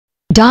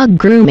Dog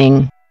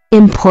grooming.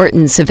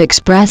 Importance of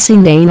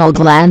expressing the anal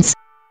glands.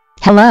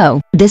 Hello,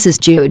 this is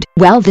Jude.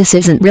 Well, this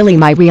isn't really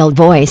my real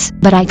voice,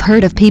 but I've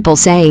heard of people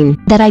saying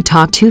that I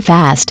talk too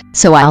fast,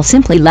 so I'll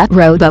simply let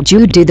Robo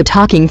Jude do the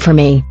talking for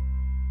me.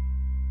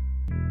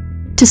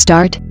 To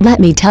start, let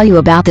me tell you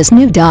about this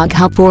new dog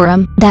help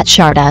forum that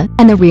Sharda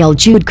and the real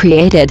Jude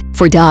created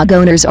for dog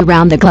owners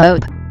around the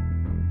globe.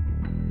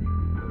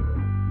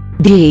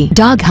 The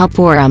Dog Help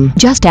Forum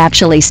just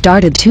actually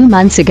started 2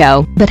 months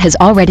ago, but has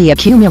already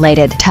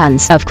accumulated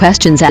tons of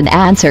questions and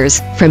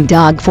answers from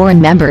dog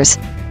forum members.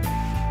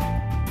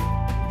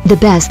 The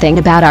best thing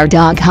about our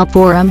Dog Help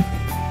Forum?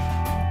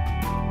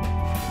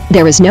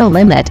 There is no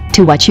limit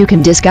to what you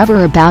can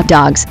discover about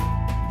dogs.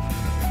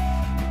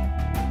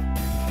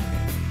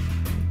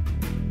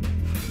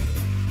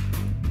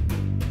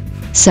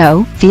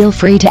 So, feel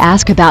free to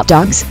ask about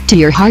dogs to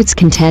your heart's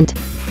content.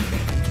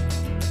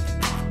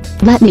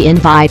 Let me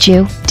invite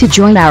you to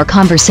join our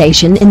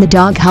conversation in the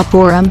Dog Help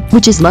Forum,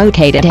 which is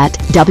located at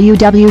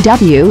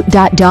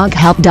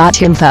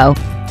www.doghelp.info.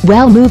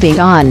 Well, moving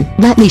on,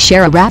 let me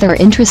share a rather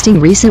interesting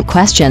recent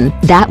question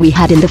that we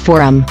had in the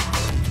forum.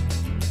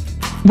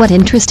 What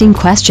interesting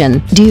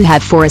question do you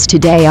have for us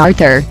today,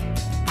 Arthur?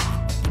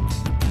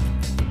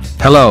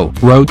 Hello,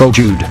 Robo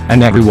Jude,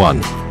 and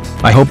everyone.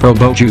 I hope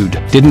Robo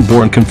Jude didn't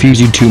bore and confuse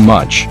you too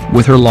much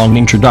with her long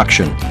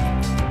introduction.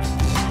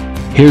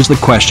 Here's the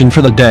question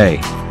for the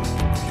day.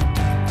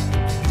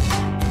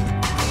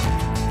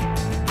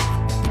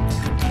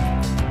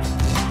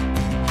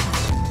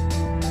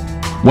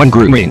 When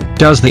grooming,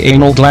 does the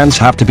anal glands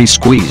have to be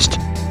squeezed?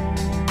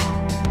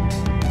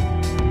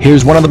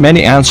 Here's one of the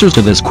many answers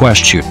to this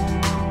question.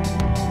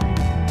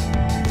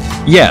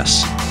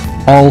 Yes.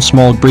 All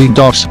small breed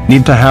dogs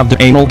need to have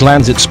their anal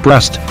glands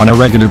expressed on a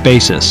regular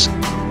basis.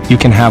 You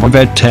can have a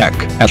vet tech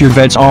at your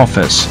vet's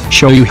office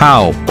show you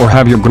how, or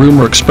have your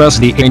groomer express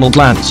the anal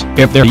glands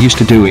if they're used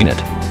to doing it.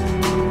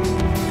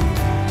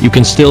 You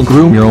can still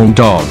groom your own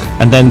dog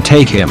and then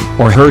take him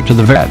or her to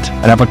the vet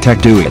and have a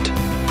tech do it.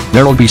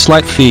 There will be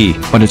slight fee,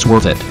 but it's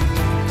worth it.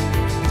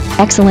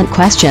 Excellent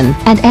question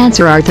and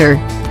answer, Arthur.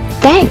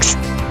 Thanks!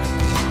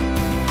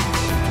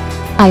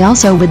 I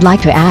also would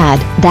like to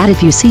add that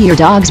if you see your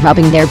dogs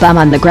rubbing their bum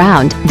on the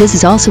ground, this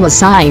is also a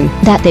sign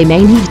that they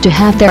may need to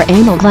have their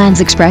anal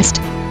glands expressed.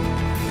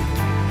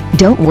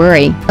 Don't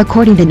worry,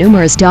 according to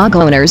numerous dog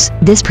owners,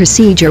 this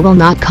procedure will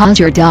not cause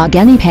your dog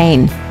any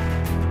pain.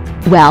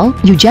 Well,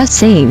 you just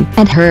seen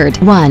and heard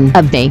one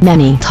of the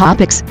many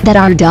topics that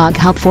our Dog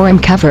Help Forum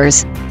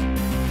covers.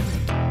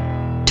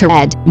 To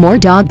read more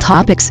dog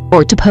topics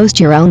or to post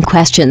your own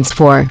questions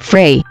for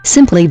free,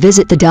 simply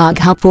visit the Dog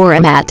Help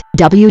Forum at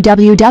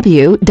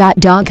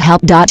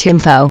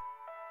www.doghelp.info.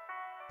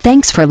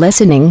 Thanks for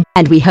listening,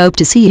 and we hope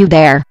to see you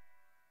there.